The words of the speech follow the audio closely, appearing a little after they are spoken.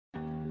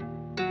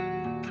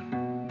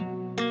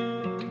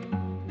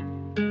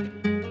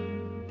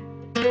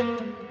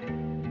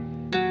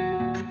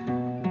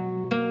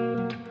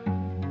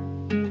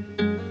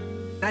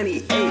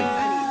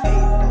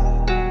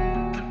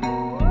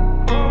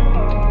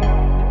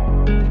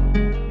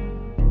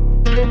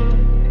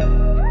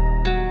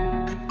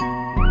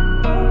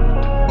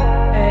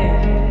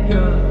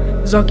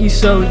Zaki's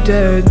so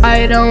dead.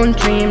 I don't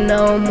dream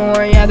no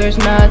more, yeah there's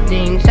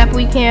nothing except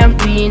we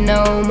can't be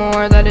no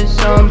more, that is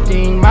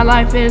something. My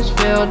life is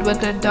filled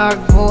with a dark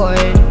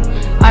void.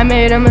 I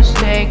made a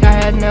mistake, I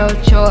had no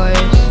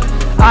choice.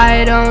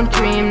 I don't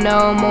dream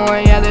no more,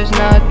 yeah there's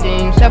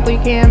nothing except we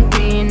can't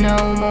be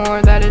no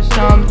more, that is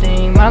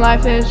something. My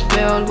life is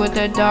filled with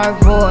a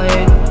dark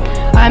void.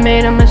 I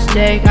made a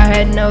mistake, I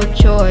had no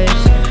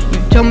choice. You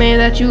told me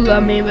that you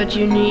love me, but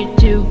you need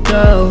to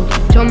go.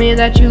 You told me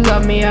that you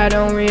love me, I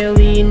don't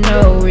really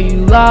know. Were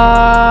you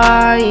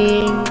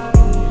lying?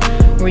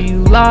 Were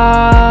you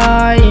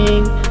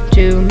lying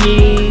to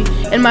me?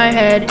 In my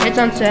head, it's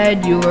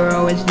unsaid, you were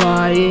always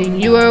lying.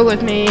 You were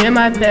with me in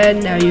my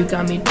bed, now you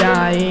got me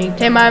dying.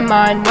 Take my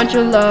mind, want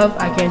your love,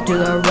 I can't do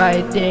the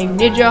right thing.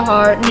 Need your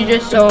heart, need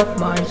your soul,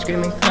 mine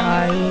screaming,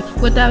 crying.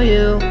 Without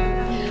you,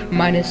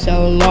 mine is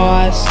so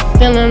lost.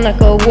 Feeling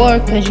like a war,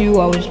 cause you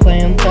always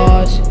playing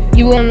boss.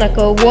 You won't like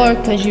a war,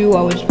 cause you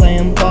always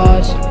playing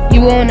boss.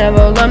 You won't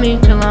ever love me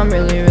till I'm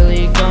really,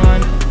 really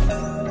gone.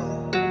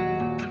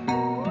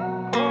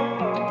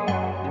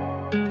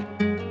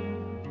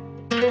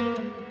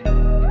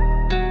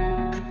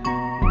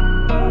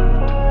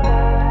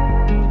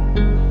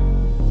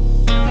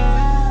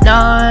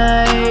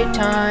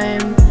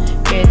 Nighttime,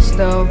 it's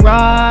the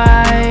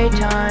right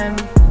time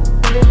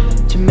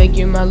to make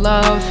you my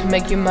love,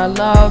 make you my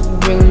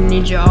love. Really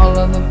need you all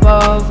of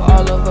above,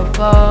 all of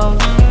above.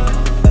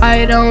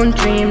 I don't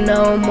dream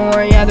no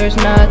more, yeah there's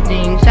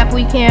nothing except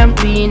we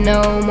can't be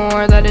no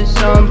more, that is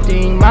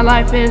something. My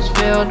life is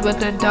filled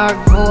with a dark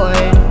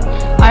void.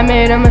 I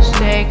made a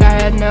mistake, I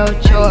had no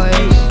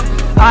choice.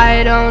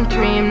 I don't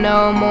dream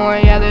no more,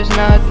 yeah there's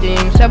nothing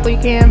except we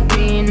can't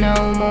be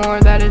no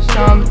more, that is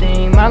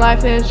something. My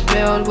life is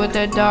filled with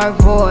a dark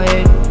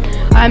void.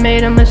 I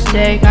made a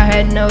mistake, I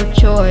had no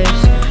choice.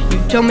 You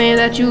told me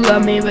that you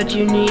love me, but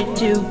you need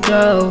to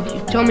go.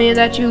 You told me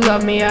that you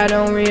love me, I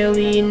don't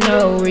really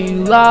know. Were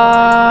you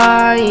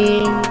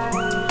lying?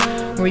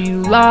 Were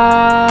you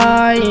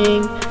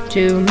lying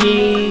to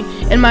me?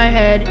 In my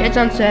head, it's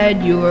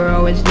unsaid, you were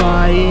always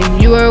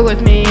lying. You were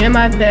with me in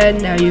my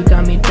bed, now you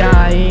got me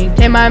dying.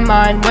 Take my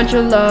mind, want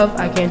your love,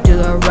 I can't do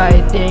the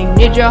right thing.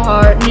 Need your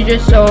heart, need your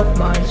soul,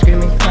 mine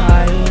screaming,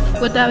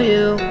 crying. Without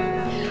you,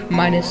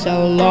 mine is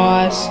so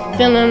lost.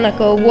 Feeling like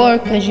a war,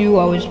 cause you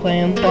always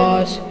playing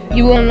boss.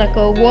 You won't like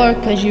a war,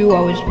 cause you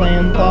always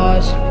playing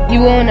boss.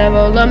 You won't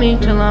ever love me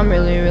till I'm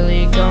really,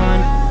 really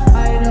gone.